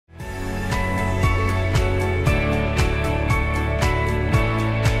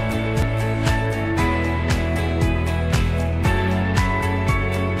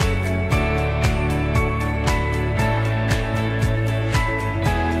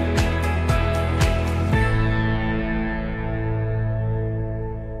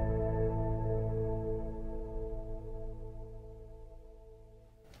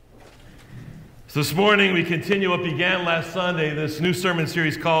So this morning we continue what began last Sunday, this new sermon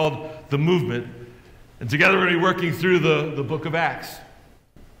series called The Movement. And together we're going to be working through the book of Acts.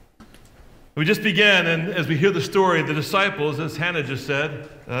 We just began, and as we hear the story, the disciples, as Hannah just said,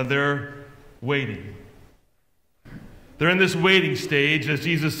 they're waiting. They're in this waiting stage, as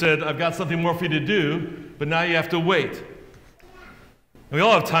Jesus said, I've got something more for you to do, but now you have to wait. And we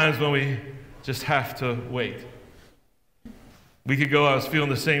all have times when we just have to wait. A week ago, I was feeling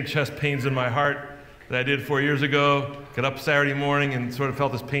the same chest pains in my heart that I did 4 years ago. Got up Saturday morning and sort of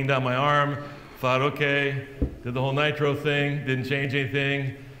felt this pain down my arm. Thought, okay, did the whole nitro thing, didn't change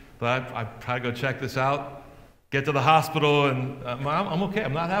anything. But I'd probably go check this out. Get to the hospital, and I'm okay.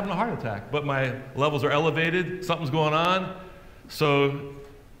 I'm not having a heart attack, but my levels are elevated. Something's going on, so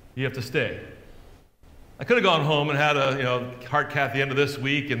you have to stay. I could have gone home and had a heart cath at the end of this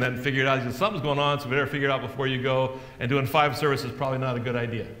week and then figured out something's going on, so we better figure it out before you go. And doing 5 services is probably not a good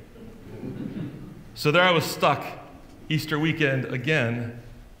idea. So there I was stuck Easter weekend again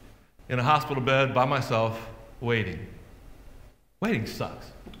in a hospital bed by myself waiting. Waiting sucks,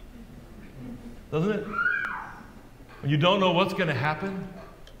 doesn't it? When you don't know what's going to happen,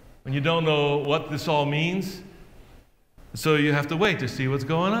 when you don't know what this all means, so you have to wait to see what's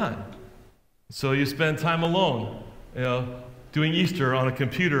going on. So you spend time alone, doing Easter on a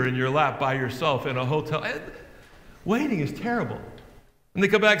computer in your lap by yourself in a hotel. Waiting is terrible. And they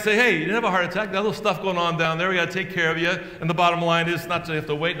come back and say, hey, you didn't have a heart attack. That little stuff going on down there. We got to take care of you. And the bottom line is not that you have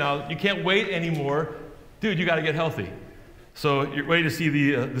to wait now. You can't wait anymore. Dude, you got to get healthy. So you're ready to see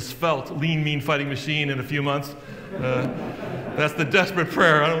the svelte, lean, mean fighting machine in a few months. That's the desperate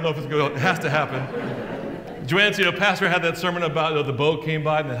prayer. I don't know if it has to happen. Joanne, Pastor had that sermon about the boat came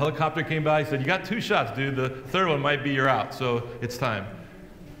by and the helicopter came by. He said, you got 2 shots, dude. The third one might be you're out, so it's time.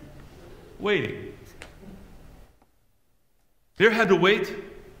 Waiting. You ever had to wait,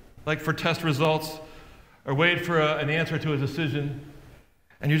 like for test results, or wait for an answer to a decision,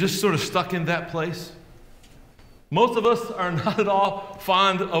 and you're just sort of stuck in that place? Most of us are not at all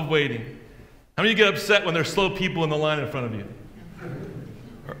fond of waiting. How many of you get upset when there's slow people in the line in front of you?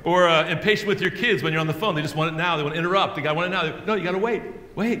 Or impatient with your kids when you're on the phone. They just want it now. They want to interrupt. They want it now. No, you got to wait.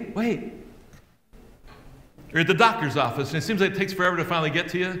 Wait. Or at the doctor's office, and it seems like it takes forever to finally get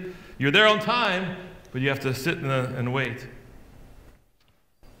to you. You're there on time, but you have to sit and wait.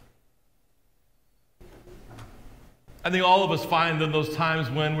 I think all of us find in those times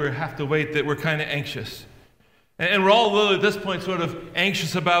when we have to wait that we're kind of anxious. And we're all, at this point, sort of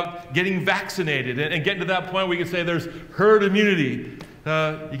anxious about getting vaccinated and getting to that point where we can say there's herd immunity.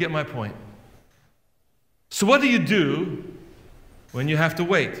 You get my point. So what do you do when you have to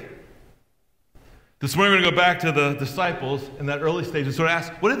wait? This morning we're going to go back to the disciples in that early stage and sort of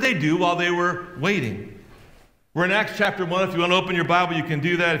ask, what did they do while they were waiting? We're in Acts chapter 1. If you want to open your Bible, you can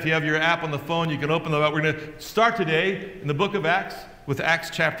do that. If you have your app on the phone, you can open the Bible. We're going to start today in the book of Acts with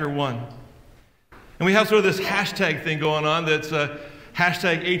Acts chapter 1. And we have sort of this hashtag thing going on that's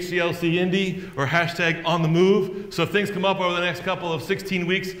hashtag HCLC Indy or hashtag on the move. So if things come up over the next couple of 16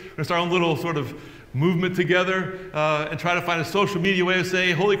 weeks, we're going to start our own little sort of movement together and try to find a social media way to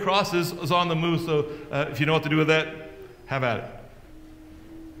say Holy Cross is on the move. So if you know what to do with that, have at it.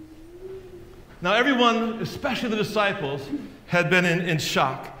 Now everyone, especially the disciples, had been in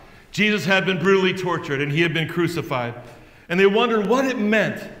shock. Jesus had been brutally tortured and he had been crucified. And they wondered what it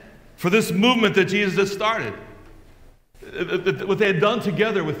meant for this movement that Jesus had started. What they had done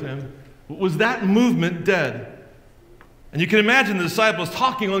together with him, was that movement dead? And you can imagine the disciples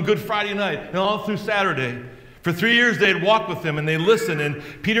talking on Good Friday night and all through Saturday. For 3 years they had walked with him and they listened, and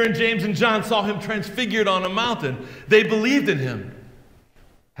Peter and James and John saw him transfigured on a mountain. They believed in him.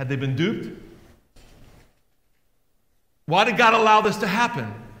 Had they been duped? Why did God allow this to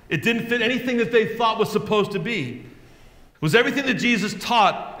happen? It didn't fit anything that they thought was supposed to be. Was everything that Jesus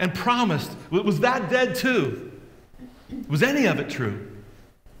taught and promised, was that dead too? Was any of it true?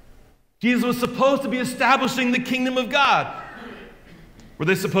 Jesus was supposed to be establishing the kingdom of God. Were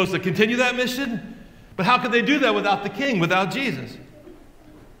they supposed to continue that mission? But how could they do that without the king, without Jesus?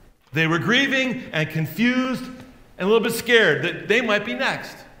 They were grieving and confused and a little bit scared that they might be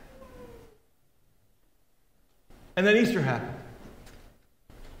next. And then Easter happened.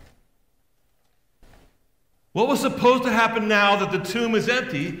 What was supposed to happen now that the tomb is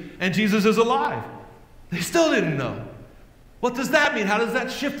empty and Jesus is alive? They still didn't know. What does that mean? How does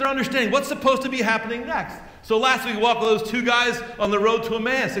that shift their understanding? What's supposed to be happening next? So last week we walked with those 2 guys on the road to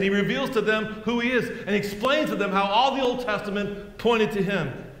Emmaus, and he reveals to them who he is and explains to them how all the Old Testament pointed to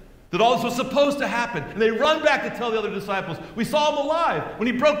him. That all this was supposed to happen. And they run back to tell the other disciples, we saw him alive when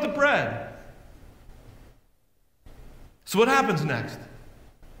he broke the bread. So what happens next?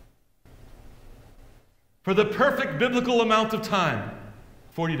 for the perfect biblical amount of time,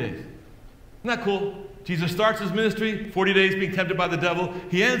 40 days. Isn't that cool? Jesus starts his ministry, 40 days being tempted by the devil.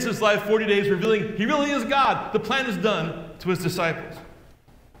 He ends his life 40 days revealing he really is God. The plan is done to his disciples.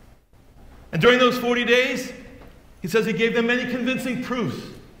 And during those 40 days, he says he gave them many convincing proofs.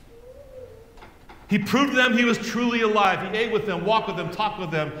 He proved to them he was truly alive. He ate with them, walked with them, talked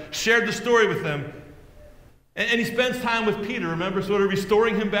with them, shared the story with them. And he spends time with Peter, remember, sort of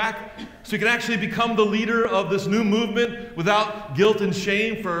restoring him back so he can actually become the leader of this new movement without guilt and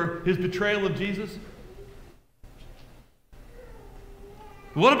shame for his betrayal of Jesus.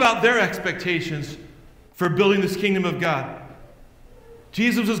 What about their expectations for building this kingdom of God?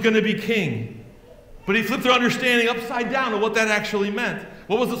 Jesus was going to be king, but he flipped their understanding upside down of what that actually meant.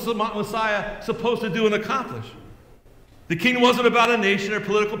 What was the Messiah supposed to do and accomplish? The kingdom wasn't about a nation or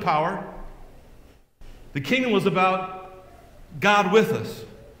political power. The kingdom was about God with us.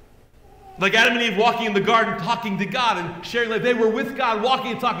 Like Adam and Eve walking in the garden, talking to God and sharing life. They were with God,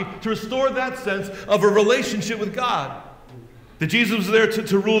 walking and talking to restore that sense of a relationship with God. That Jesus was there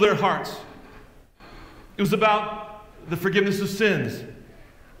to rule their hearts. It was about the forgiveness of sins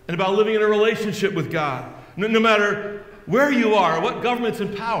and about living in a relationship with God. No matter where you are, what government's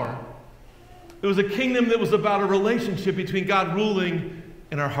in power, it was a kingdom that was about a relationship between God ruling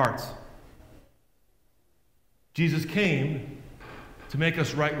in our hearts. Jesus came to make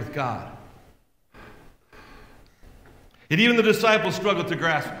us right with God. And even the disciples struggled to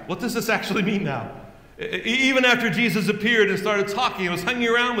grasp, what does this actually mean now? Even after Jesus appeared and started talking and was hanging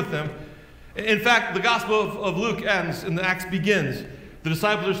around with them. In fact, the Gospel of Luke ends and the Acts begins. The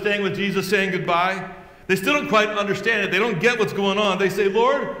disciples are staying with Jesus, saying goodbye. They still don't quite understand it. They don't get what's going on. They say,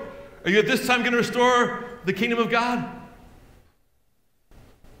 Lord, are you at this time going to restore the kingdom of God?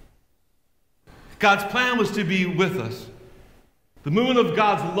 God's plan was to be with us. The movement of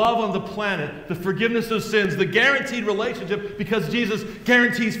God's love on the planet, the forgiveness of sins, the guaranteed relationship because Jesus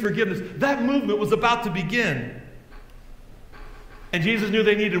guarantees forgiveness. That movement was about to begin. And Jesus knew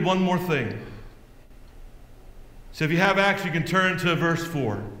they needed one more thing. So if you have Acts, you can turn to verse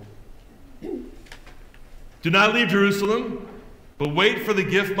 4. Do not leave Jerusalem, but wait for the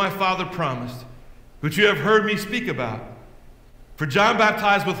gift my Father promised, which you have heard me speak about. For John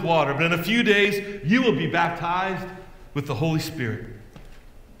baptized with water, but in a few days you will be baptized with the Holy Spirit.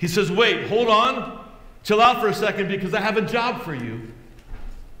 He says, wait, hold on, chill out for a second because I have a job for you.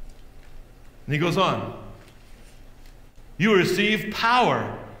 And he goes on. You will receive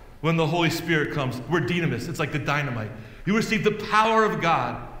power when the Holy Spirit comes. We're dynamis, it's like the dynamite. You receive the power of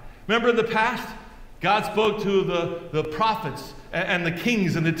God. Remember in the past, God spoke to the prophets and the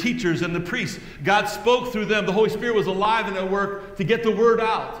kings and the teachers and the priests. God spoke through them. The Holy Spirit was alive and at work to get the word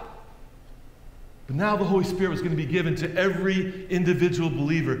out. But now the Holy Spirit was going to be given to every individual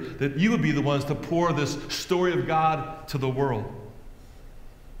believer, that you would be the ones to pour this story of God to the world.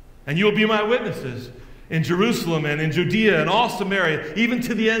 And you will be my witnesses in Jerusalem and in Judea and all Samaria, even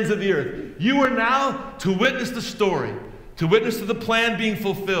to the ends of the earth. You are now to witness the story, to witness to the plan being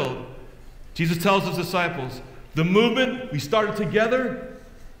fulfilled. Jesus tells his disciples, the movement we started together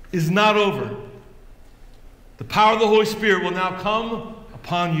is not over. The power of the Holy Spirit will now come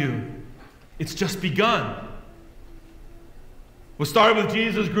upon you. It's just begun. What started with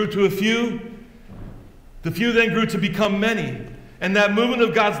Jesus grew to a few. The few then grew to become many. And that movement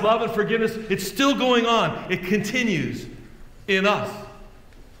of God's love and forgiveness, it's still going on. It continues in us.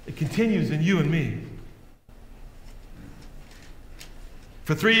 It continues in you and me.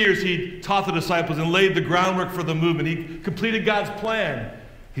 For 3 years, he taught the disciples and laid the groundwork for the movement. He completed God's plan.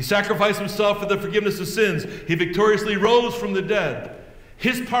 He sacrificed himself for the forgiveness of sins. He victoriously rose from the dead.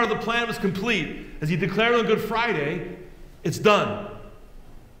 His part of the plan was complete. As he declared on Good Friday, it's done.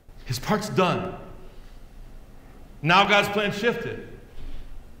 His part's done. Now God's plan shifted.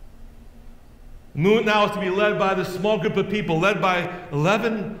 The movement now is to be led by this small group of people, led by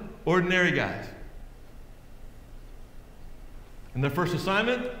 11 ordinary guys. And their first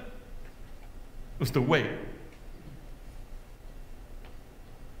assignment was to wait.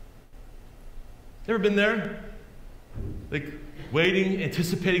 You ever been there? Like waiting,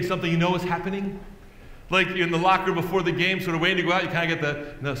 anticipating something you know is happening? Like you're in the locker room before the game, sort of waiting to go out. You kind of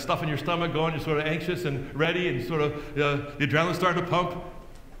get the stuff in your stomach going. You're sort of anxious and ready, and sort of the adrenaline's starting to pump.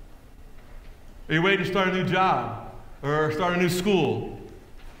 Or you're waiting to start a new job or start a new school.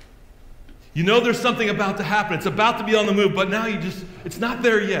 You know there's something about to happen. It's about to be on the move, but now it's not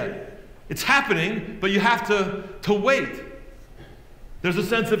there yet. It's happening, but you have to wait. There's a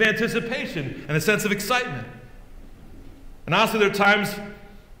sense of anticipation and a sense of excitement. And honestly, there are times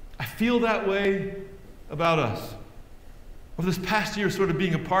I feel that way about us. Over this past year sort of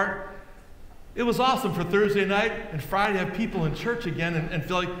being apart, It was awesome for Thursday night and Friday to have people in church again and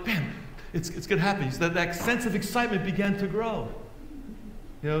feel like, man, it's going to happen. So that sense of excitement began to grow.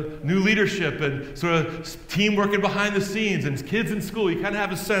 New leadership and sort of team working behind the scenes and kids in school. You kind of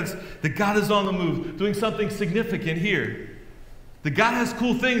have a sense that God is on the move, doing something significant here. That God has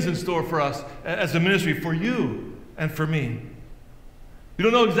cool things in store for us as a ministry, for you and for me. We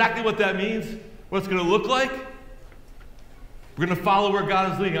don't know exactly what that means, what it's going to look like. We're going to follow where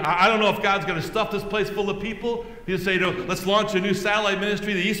God is leading. I don't know if God's going to stuff this place full of people. He'll say, let's launch a new satellite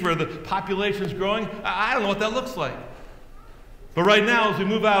ministry to the east where the population is growing. I don't know what that looks like. But right now, as we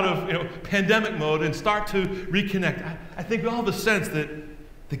move out of pandemic mode and start to reconnect, I think we all have a sense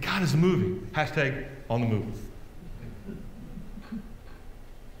that God is moving. Hashtag on the move.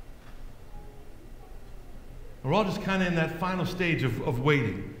 We're all just kind of in that final stage of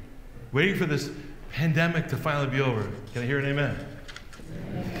waiting for this pandemic to finally be over. Can I hear an amen?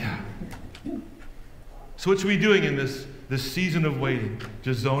 Yeah. So what should we be doing in this season of waiting?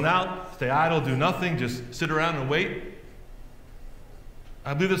 Just zone out, stay idle, do nothing, just sit around and wait?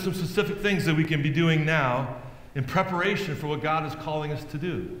 I believe there's some specific things that we can be doing now in preparation for what God is calling us to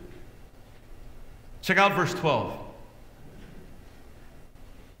do. Check out verse 12.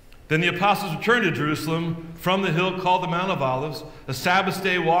 Then the apostles returned to Jerusalem from the hill called the Mount of Olives, a Sabbath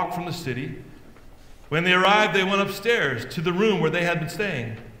day walk from the city. When they arrived, they went upstairs to the room where they had been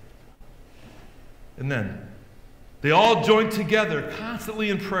staying. And then they all joined together constantly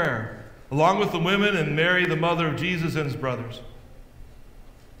in prayer, along with the women and Mary, the mother of Jesus, and his brothers.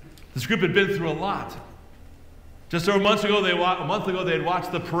 This group had been through a lot. Just over a month ago, they had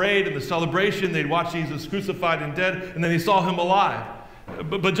watched the parade and the celebration. They'd watched Jesus crucified and dead, and then they saw him alive.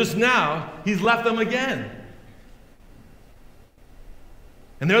 But just now, he's left them again.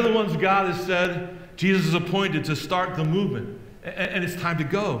 And they're the ones God has said Jesus is appointed to start the movement. And it's time to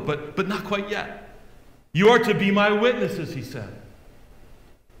go, but not quite yet. You are to be my witnesses, he said.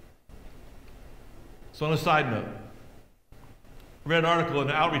 So on a side note, I read an article in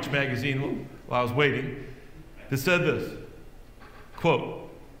an outreach magazine while I was waiting that said this,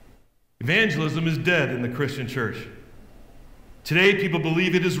 quote, "Evangelism is dead in the Christian church. Today, people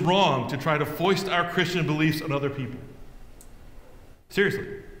believe it is wrong to try to foist our Christian beliefs on other people." Seriously.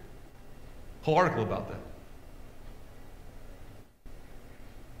 Whole article about that.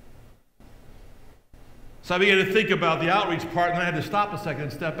 So I began to think about the outreach part, and I had to stop a second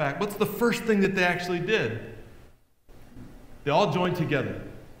and step back. What's the first thing that they actually did? They all joined together.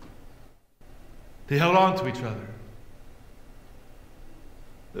 They held on to each other.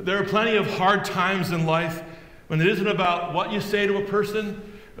 There are plenty of hard times in life when it isn't about what you say to a person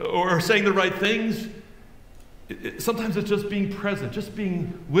or saying the right things. Sometimes it's just being present, just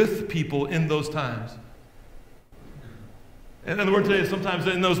being with people in those times. And the word today is sometimes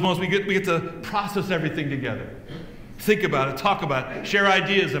in those moments we get to process everything together. Think about it, talk about it, share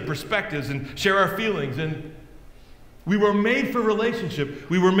ideas and perspectives and share our feelings. And we were made for relationship.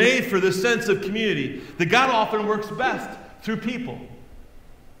 We were made for this sense of community that God often works best through people.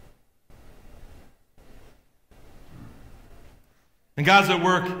 And God's at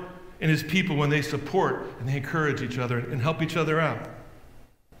work in his people when they support and they encourage each other and help each other out.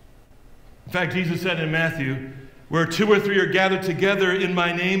 In fact, Jesus said in Matthew, "Where 2 or 3 are gathered together in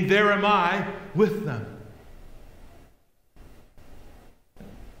my name, there am I with them."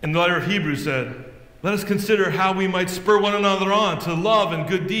 And the letter of Hebrews said, "Let us consider how we might spur one another on to love and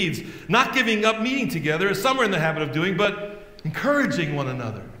good deeds, not giving up meeting together, as some are in the habit of doing, but encouraging one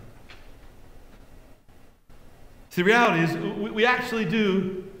another." See, the reality is we actually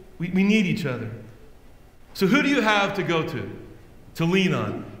do, we need each other. So who do you have to go to lean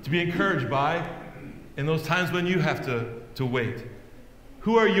on, to be encouraged by in those times when you have to wait?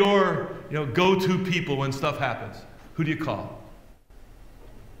 Who are your go-to people when stuff happens? Who do you call?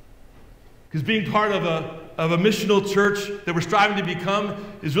 Because being part of a missional church that we're striving to become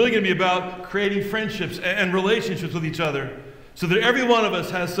is really going to be about creating friendships and relationships with each other, so that every one of us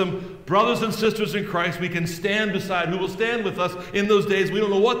has some brothers and sisters in Christ we can stand beside, who will stand with us in those days we don't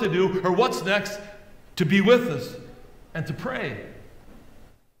know what to do or what's next, to be with us and to pray.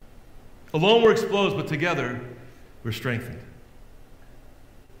 Alone we're exposed, but together we're strengthened.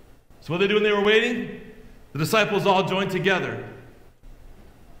 So what did they do when they were waiting? The disciples all joined together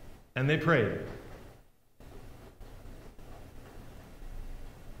and they prayed.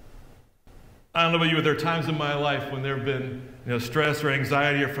 I don't know about you, but there are times in my life when there have been stress or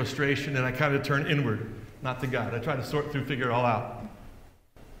anxiety or frustration, and I kind of turn inward, not to God. I try to sort through, figure it all out.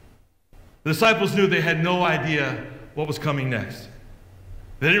 The disciples knew they had no idea what was coming next.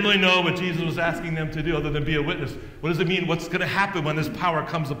 They didn't really know what Jesus was asking them to do other than be a witness. What does it mean? What's going to happen when this power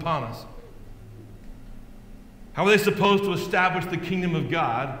comes upon us? How are they supposed to establish the kingdom of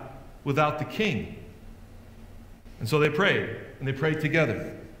God without the king? And so they prayed, and they prayed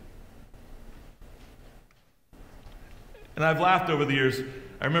together. And I've laughed over the years.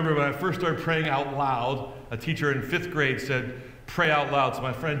 I remember when I first started praying out loud, a teacher in 5th grade said, pray out loud. So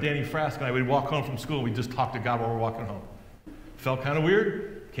my friend Danny Frask and I would walk home from school, and we'd just talk to God while we're walking home. Felt kind of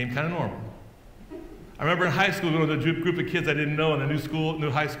weird, came kind of normal. I remember in high school going to a group of kids I didn't know in a new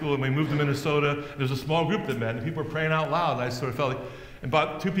high school, and we moved to Minnesota. There was a small group that met, and people were praying out loud, and I sort of felt like, and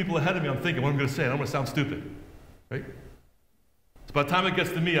about 2 people ahead of me, I'm thinking, what I'm going to say, I don't want to sound stupid, right? So by the time it gets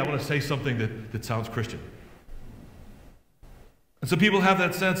to me, I want to say something that sounds Christian. And so people have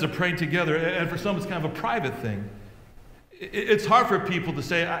that sense of praying together, and for some it's kind of a private thing. It's hard for people to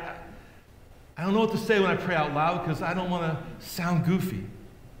say, I don't know what to say when I pray out loud because I don't want to sound goofy.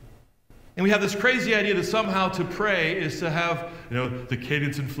 And we have this crazy idea that somehow to pray is to have, the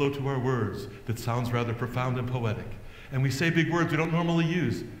cadence and flow to our words that sounds rather profound and poetic. And we say big words we don't normally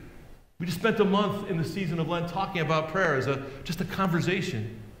use. We just spent a month in the season of Lent talking about prayer as just a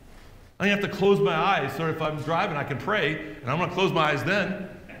conversation. I don't have to close my eyes, so if I'm driving, I can pray, and I'm going to close my eyes then.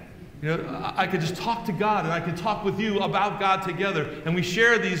 I could just talk to God, and I can talk with you about God together, and we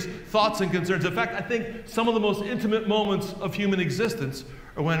share these thoughts and concerns. In fact, I think some of the most intimate moments of human existence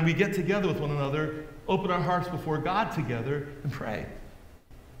are when we get together with one another, open our hearts before God together, and pray.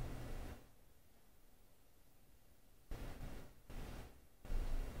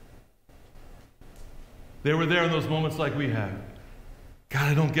 They were there in those moments like we have.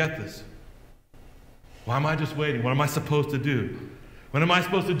 God, I don't get this. Why am I just waiting? What am I supposed to do? When am I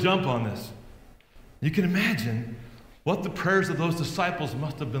supposed to jump on this? You can imagine what the prayers of those disciples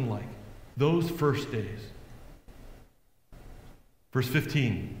must have been like those first days. Verse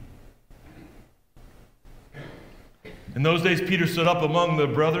 15. In those days, Peter stood up among the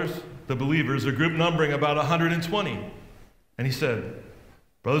brothers, the believers, a group numbering about 120. And he said,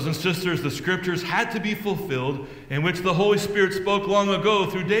 brothers and sisters, the scriptures had to be fulfilled in which the Holy Spirit spoke long ago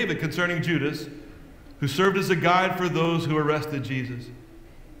through David concerning Judas, who served as a guide for those who arrested Jesus.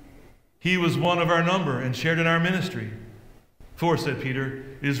 He was one of our number and shared in our ministry. For, said Peter,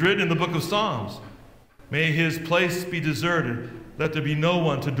 it is written in the book of Psalms, may his place be deserted, let there be no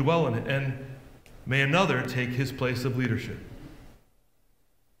one to dwell in it, and may another take his place of leadership.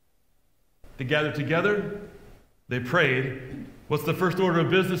 They gathered together, they prayed. What's the first order of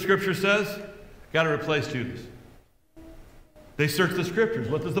business Scripture says? Got to replace Judas. They searched the Scriptures.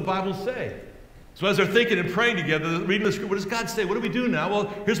 What does the Bible say? So as they're thinking and praying together, reading the Scripture, what does God say? What do we do now?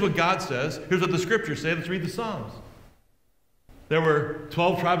 Well, here's what God says. Here's what the Scriptures say. Let's read the Psalms. There were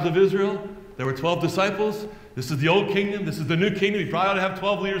 12 tribes of Israel. There were 12 disciples. This is the old kingdom. This is the new kingdom. We probably ought to have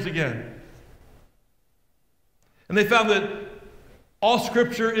 12 leaders again. And they found that all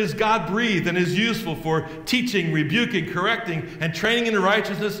Scripture is God-breathed and is useful for teaching, rebuking, correcting, and training in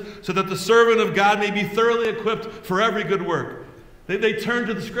righteousness so that the servant of God may be thoroughly equipped for every good work. They turned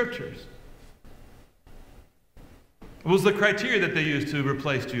to the Scriptures. What was the criteria that they used to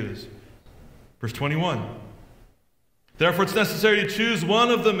replace Judas? Verse 21. Therefore it's necessary to choose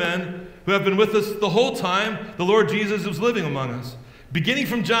one of the men who have been with us the whole time the Lord Jesus was living among us, beginning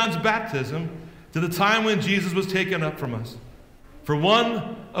from John's baptism to the time when Jesus was taken up from us. For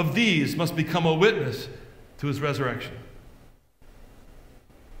one of these must become a witness to his resurrection.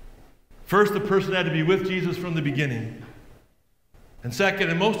 First, the person had to be with Jesus from the beginning. And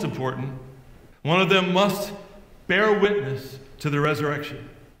second, and most important, one of them must bear witness to the resurrection.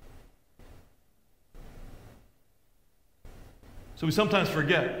 So we sometimes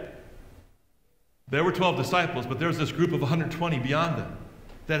forget there were 12 disciples, but there was this group of 120 beyond them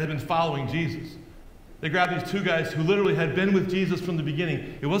that had been following Jesus. They grabbed these 2 guys who literally had been with Jesus from the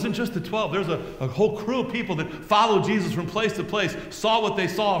beginning. It wasn't just the 12. There was a whole crew of people that followed Jesus from place to place, saw what they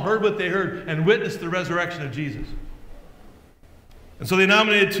saw, heard what they heard, and witnessed the resurrection of Jesus. And so they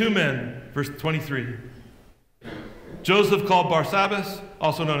nominated 2 men, verse 23. Joseph called Barsabbas,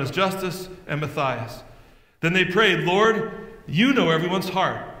 also known as Justus, and Matthias. Then they prayed, Lord, you know everyone's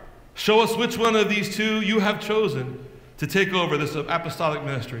heart. Show us which one of these 2 you have chosen to take over this apostolic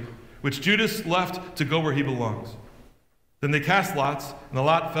ministry, which Judas left to go where he belongs. Then they cast lots, and the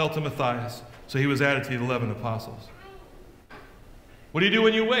lot fell to Matthias, so he was added to the 11 apostles. What do you do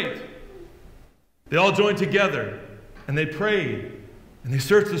when you wait? They all joined together, and they prayed, and they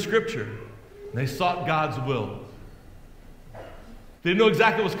searched the Scripture, and they sought God's will. They didn't know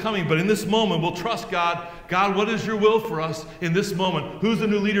exactly what was coming, but in this moment, we'll trust God. God, what is your will for us in this moment? Who's the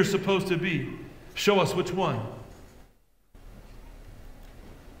new leader supposed to be? Show us which one.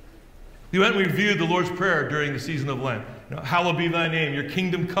 We went and reviewed the Lord's Prayer during the season of Lent. Hallowed be thy name, your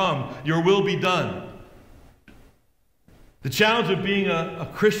kingdom come, your will be done. The challenge of being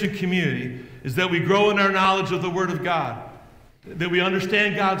a Christian community is that we grow in our knowledge of the Word of God, that we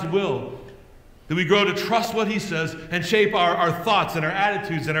understand God's will, that we grow to trust what He says and shape our thoughts and our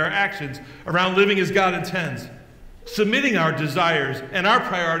attitudes and our actions around living as God intends, submitting our desires and our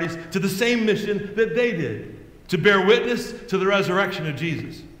priorities to the same mission that they did, to bear witness to the resurrection of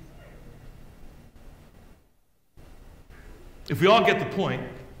Jesus. If we all get the point,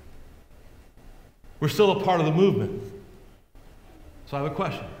 we're still a part of the movement. So I have a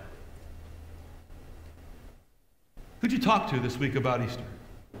question. Who'd you talk to this week about Easter?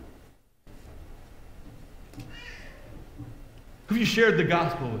 Who you shared the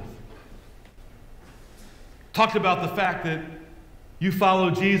gospel with? Talked about the fact that you follow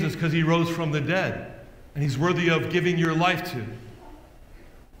Jesus because He rose from the dead and He's worthy of giving your life to.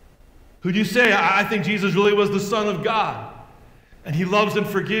 Who'd you say, I think Jesus really was the Son of God and He loves and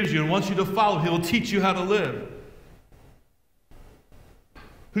forgives you and wants you to follow. He will teach you how to live.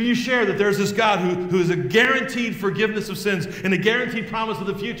 Who do you share that there's this God who is a guaranteed forgiveness of sins and a guaranteed promise of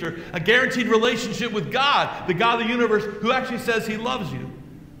the future, a guaranteed relationship with God, the God of the universe, who actually says He loves you?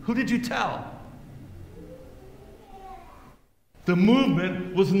 Who did you tell? The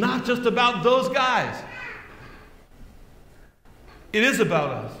movement was not just about those guys. It is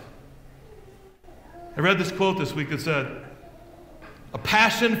about us. I read this quote this week that said, "A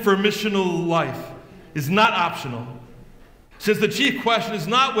passion for missional life is not optional, since the chief question is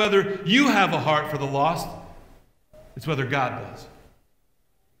not whether you have a heart for the lost, it's whether God does."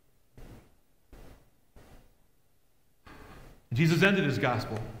 Jesus ended His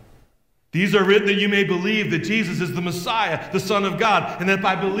gospel. "These are written that you may believe that Jesus is the Messiah, the Son of God, and that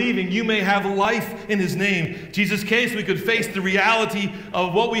by believing you may have life in His name." Jesus' case, we could face the reality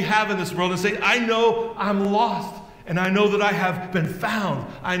of what we have in this world and say, I know I'm lost, and I know that I have been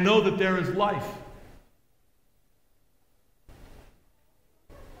found. I know that there is life.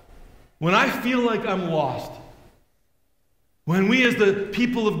 When I feel like I'm lost, when we as the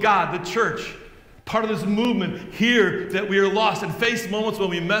people of God, the church, part of this movement, hear that we are lost and face moments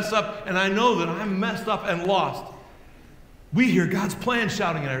when we mess up, and I know that I'm messed up and lost, we hear God's plan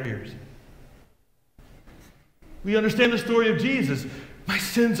shouting in our ears. We understand the story of Jesus. My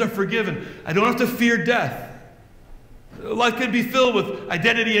sins are forgiven. I don't have to fear death. Life could be filled with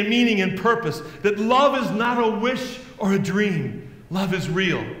identity and meaning and purpose. That love is not a wish or a dream. Love is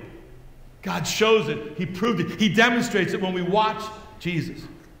real. God shows it. He proved it. He demonstrates it when we watch Jesus.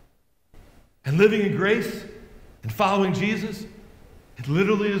 And living in grace and following Jesus, it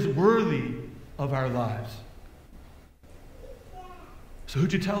literally is worthy of our lives. So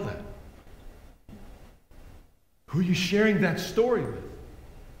who'd you tell that? Who are you sharing that story with?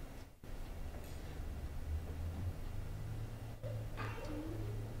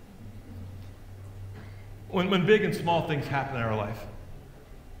 When big and small things happen in our life,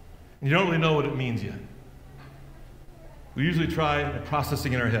 and you don't really know what it means yet, we usually try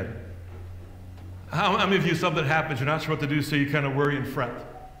processing in our head. How many of you, something happens, you're not sure what to do, so you kind of worry and fret?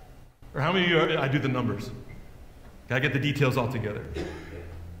 Or how many of you, I do the numbers. I get the details all together.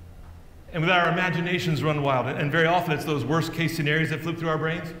 And with our imaginations run wild, and very often it's those worst case scenarios that flip through our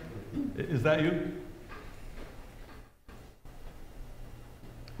brains. Is that you?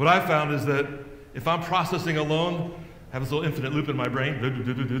 What I found is that if I'm processing alone, I have this little infinite loop in my brain.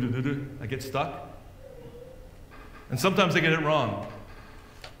 I get stuck. And sometimes I get it wrong.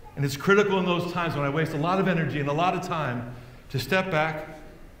 And it's critical in those times when I waste a lot of energy and a lot of time to step back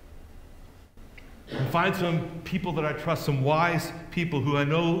and find some people that I trust, some wise people who I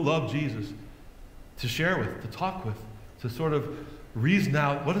know love Jesus, to share with, to talk with, to sort of reason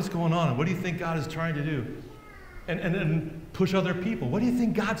out what is going on and what do you think God is trying to do? And push other people. What do you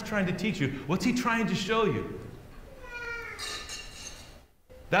think God's trying to teach you? What's He trying to show you?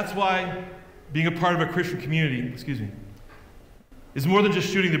 That's why being a part of a Christian community, is more than just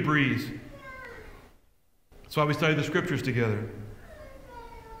shooting the breeze. That's why we study the Scriptures together.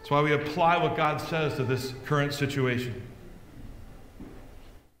 That's why we apply what God says to this current situation.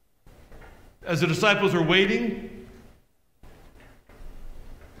 As the disciples are waiting,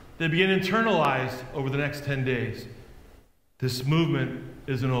 they begin to internalize over the next 10 days. This movement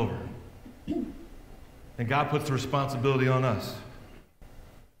isn't over. And God puts the responsibility on us.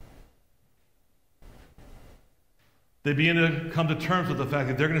 They begin to come to terms with the fact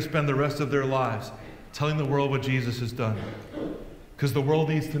that they're going to spend the rest of their lives telling the world what Jesus has done. Because the world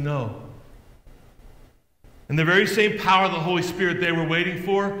needs to know. And the very same power of the Holy Spirit they were waiting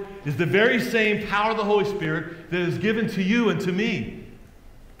for is the very same power of the Holy Spirit that is given to you and to me.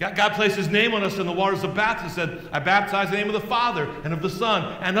 God placed his name on us in the waters of baptism. Said, I baptize in the name of the Father and of the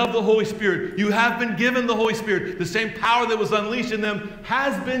Son and of the Holy Spirit. You have been given the Holy Spirit. The same power that was unleashed in them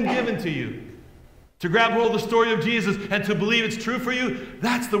has been given to you. To grab hold of the story of Jesus and to believe it's true for you,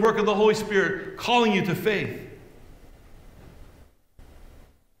 that's the work of the Holy Spirit calling you to faith.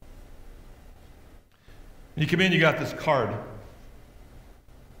 When you come in, you got this card.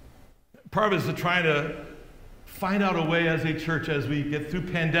 Part of it is trying to find out a way as a church, as we get through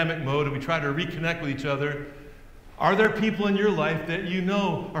pandemic mode and we try to reconnect with each other. Are there people in your life that you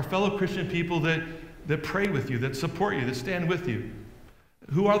know are fellow Christian people that pray with you, that support you, that stand with you?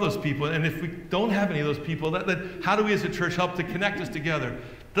 Who are those people? And if we don't have any of those people, how do we as a church help to connect us together?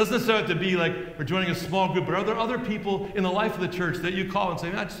 It doesn't necessarily have to be like we're joining a small group, but are there other people in the life of the church that you call and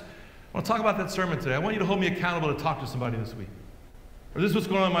say, I just want to talk about that sermon today. I want you to hold me accountable to talk to somebody this week. Or this is what's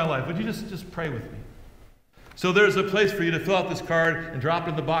going on in my life. Would you just pray with me? So there's a place for you to fill out this card and drop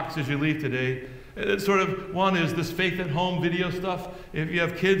it in the box as you leave today. It's sort of, one is this Faith at Home video stuff. If you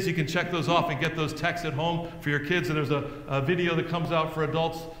have kids, you can check those off and get those texts at home for your kids. And there's a video that comes out for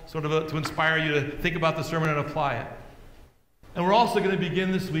adults sort of to inspire you to think about the sermon and apply it. And we're also going to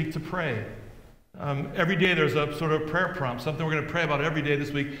begin this week to pray. Every day there's a sort of prayer prompt, something we're going to pray about every day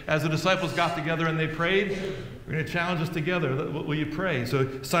this week. As the disciples got together and they prayed, we're going to challenge us together. Will you pray?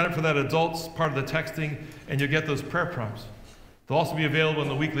 So sign up for that adults part of the texting and you'll get those prayer prompts. They'll also be available in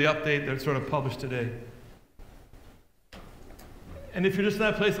the weekly update that's sort of published today. And if you're just in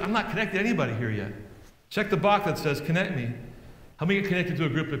that place, I'm not connected to anybody here yet. Check the box that says, connect me. Help me get connected to a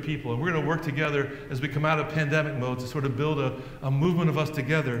group of people. And we're going to work together as we come out of pandemic mode to sort of build a movement of us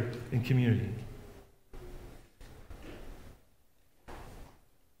together in community.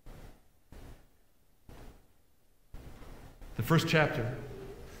 The first chapter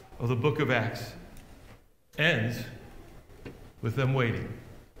of the book of Acts ends with them waiting.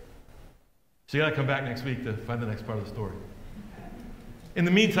 So you got to come back next week to find the next part of the story. In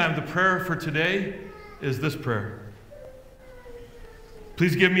the meantime, the prayer for today is this prayer.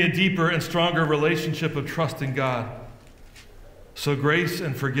 Please give me a deeper and stronger relationship of trust in God, so grace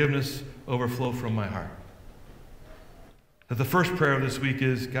and forgiveness overflow from my heart. That the first prayer of this week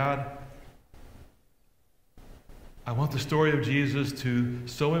is, God, I want the story of Jesus to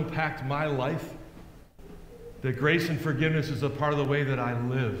so impact my life that grace and forgiveness is a part of the way that I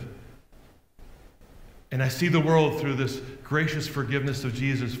live. And I see the world through this gracious forgiveness of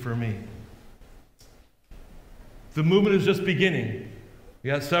Jesus for me. The movement is just beginning. We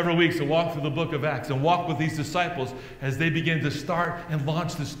got several weeks to walk through the book of Acts and walk with these disciples as they begin to start and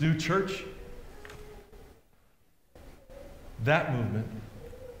launch this new church. That movement,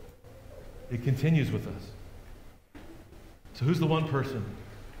 it continues with us. So who's the one person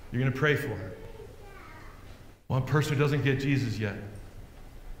you're going to pray for? One person who doesn't get Jesus yet.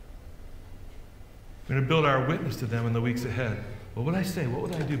 We're going to build our witness to them in the weeks ahead. What would I say? What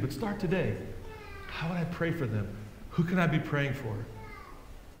would I do? But start today. How would I pray for them? Who can I be praying for?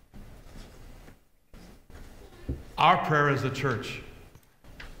 Our prayer as a church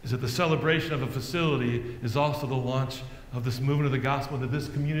is that the celebration of a facility is also the launch of this movement of the gospel into this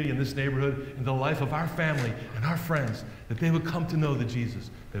community and this neighborhood, in the life of our family and our friends, that they would come to know the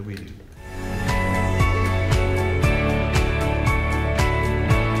Jesus that we do.